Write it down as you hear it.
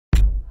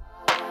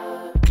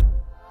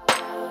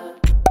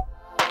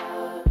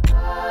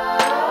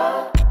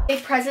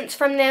Big presents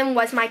from them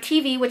was my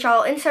TV, which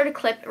I'll insert a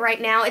clip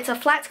right now. It's a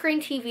flat screen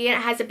TV and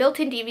it has a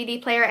built-in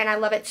DVD player and I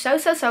love it so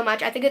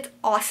much. I think it's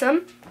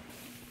awesome.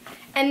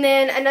 And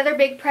then another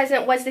big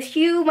present was this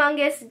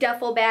humongous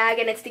duffel bag,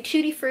 and it's the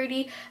Tutti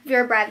Frutti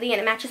Vera Bradley, and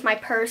it matches my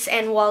purse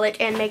and wallet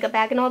and makeup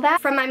bag and all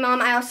that. From my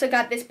mom, I also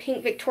got this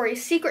pink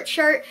Victoria's Secret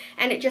shirt,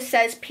 and it just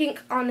says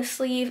pink on the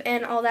sleeve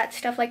and all that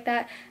stuff like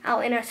that.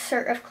 I'll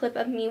insert a clip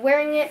of me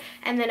wearing it,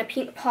 and then a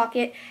pink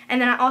pocket.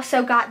 And then I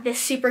also got this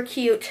super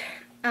cute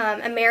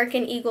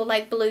American Eagle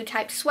like blue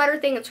type sweater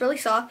thing. It's really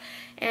soft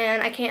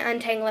and I can't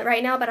untangle it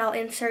right now, but I'll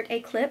insert a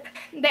clip.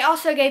 They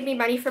also gave me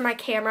money for my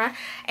camera,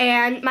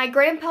 and my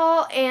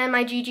grandpa and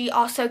my Gigi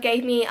also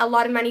gave me a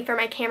lot of money for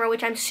my camera,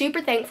 which I'm super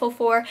thankful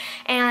for,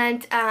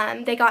 and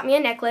they got me a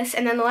necklace.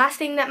 And then the last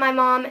thing that my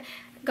mom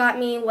got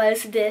me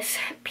was this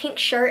pink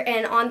shirt,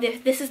 and on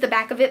this is the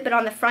back of it, but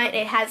on the front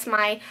it has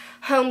my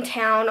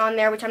hometown on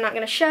there, which I'm not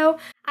going to show.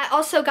 I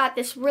also got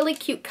this really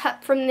cute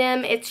cup from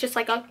them. It's just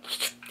like a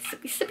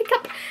sippy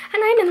cup,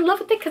 and I'm in love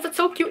with it because it's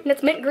so cute and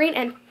it's mint green,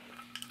 and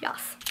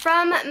yes.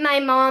 From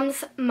my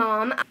mom's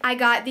mom, I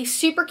got these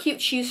super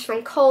cute shoes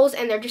from Kohl's,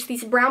 and they're just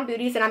these brown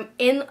booties, and I'm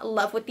in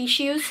love with these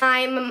shoes.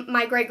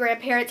 My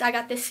great-grandparents, I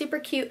got this super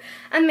cute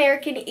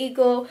American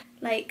Eagle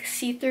like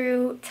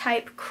see-through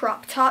type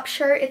crop top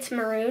shirt. It's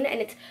maroon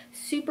and it's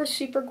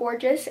super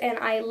gorgeous and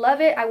I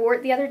love it. I wore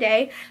it the other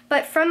day.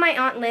 But from my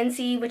Aunt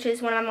Lindsay, which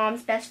is one of my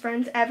mom's best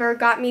friends ever,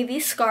 got me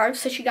these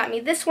scarves. So she got me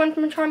this one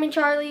from Charming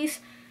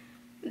Charlie's,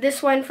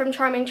 this one from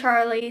Charming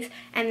Charlie's,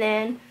 and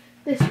then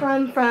this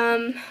one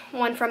from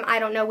I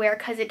don't know where,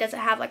 because it doesn't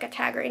have like a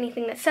tag or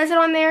anything that says it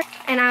on there.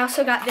 And I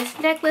also got this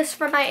necklace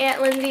from my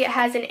Aunt Lindsay. It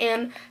has an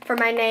M for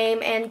my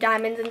name and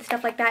diamonds and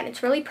stuff like that, and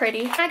it's really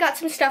pretty. And I got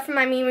some stuff from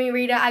my Mimi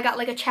Rita. I got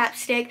like a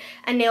chapstick,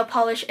 a nail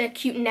polish, a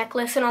cute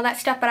necklace and all that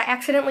stuff, but I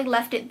accidentally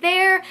left it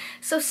there,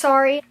 so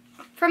sorry.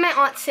 From my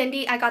Aunt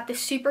Cindy, I got this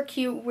super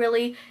cute,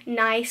 really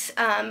nice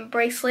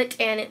bracelet,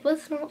 and it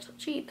was not so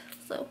cheap.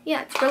 So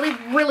yeah, it's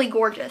really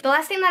gorgeous. The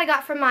last thing that I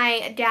got from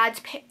my dad's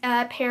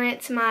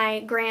parents, my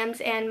Grams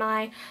and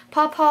my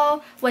Pawpaw,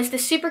 was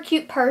this super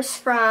cute purse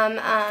from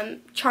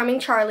Charming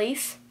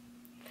Charlie's.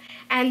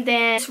 And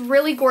then this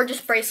really gorgeous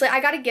bracelet.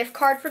 I got a gift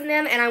card from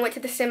them, and I went to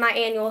the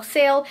semi-annual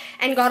sale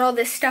and got all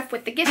this stuff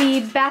with the gift. The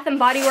Bath &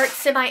 Body Works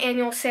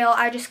semi-annual sale,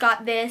 I just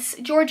got this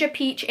Georgia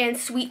Peach and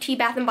Sweet Tea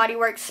Bath & Body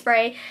Works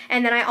spray,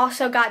 and then I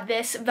also got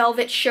this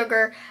Velvet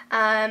Sugar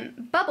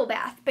bubble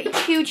bath. But a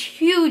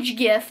huge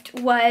gift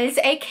was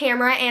a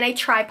camera and a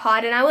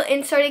tripod, and I will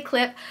insert a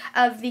clip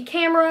of the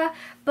camera.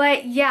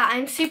 But yeah,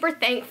 I'm super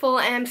thankful,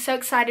 and I'm so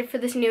excited for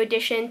this new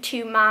addition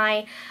to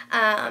my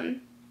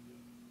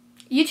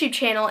YouTube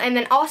channel. And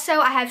then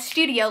also I have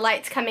studio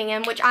lights coming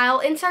in, which I'll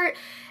insert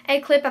a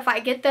clip if I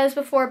get those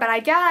before, but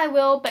I doubt I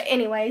will. But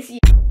anyways,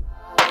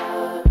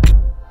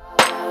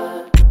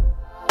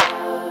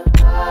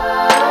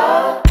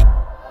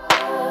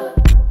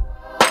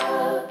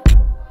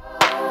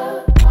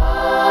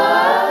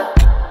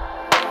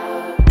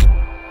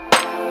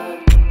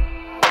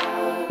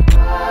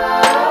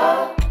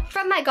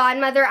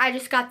 godmother, I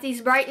just got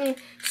these Brighton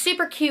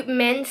super cute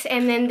mints,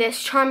 and then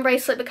this charm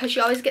bracelet, because she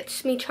always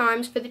gets me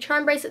charms for the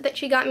charm bracelet that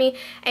she got me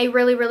a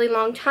really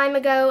long time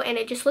ago, and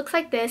it just looks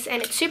like this,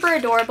 and it's super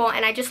adorable,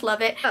 and I just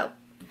love it. Oh,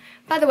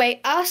 by the way,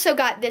 I also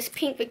got this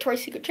pink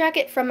Victoria's Secret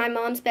jacket from my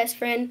mom's best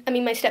friend,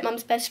 my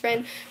stepmom's best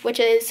friend, which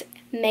is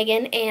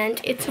Megan, and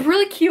it's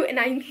really cute, and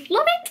I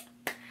love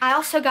it. I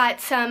also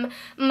got some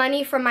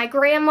money from my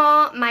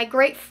grandma, my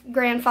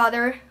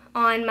great-grandfather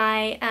on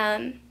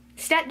my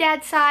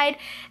stepdad's side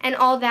and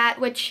all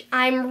that, which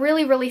I'm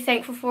really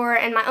thankful for,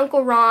 and my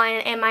Uncle Ron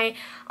and my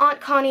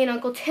Aunt Connie and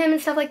Uncle Tim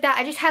and stuff like that.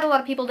 I just had a lot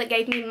of people that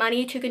gave me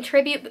money to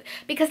contribute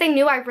because they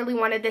knew I really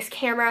wanted this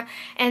camera,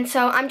 and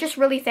so I'm just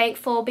really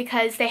thankful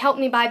because they helped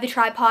me buy the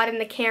tripod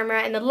and the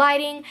camera and the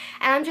lighting,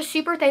 and I'm just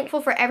super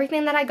thankful for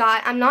everything that I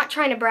got. I'm not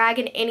trying to brag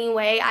in any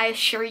way, I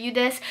assure you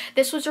this.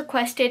 This was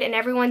requested and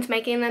everyone's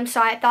making them,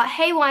 so I thought,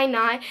 hey, why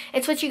not?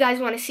 It's what you guys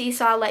want to see,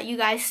 so I'll let you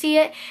guys see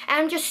it,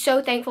 and I'm just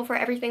so thankful for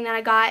everything that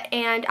I got.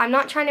 And I'm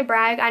not trying to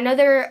brag. I know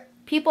there are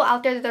people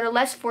out there that are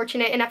less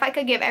fortunate, and if I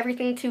could give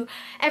everything to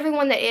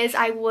everyone that is,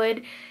 I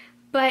would.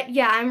 But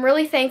yeah, I'm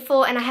really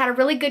thankful, and I had a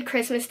really good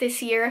Christmas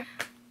this year.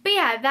 But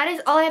yeah, that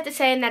is all I have to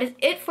say, and that is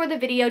it for the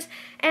videos.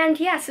 And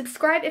yeah,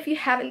 subscribe if you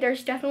haven't.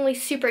 There's definitely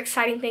super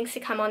exciting things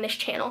to come on this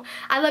channel.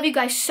 I love you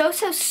guys so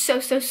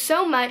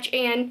much,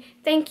 and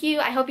thank you.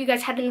 I hope you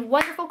guys had a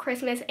wonderful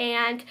Christmas,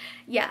 and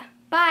yeah,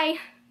 bye.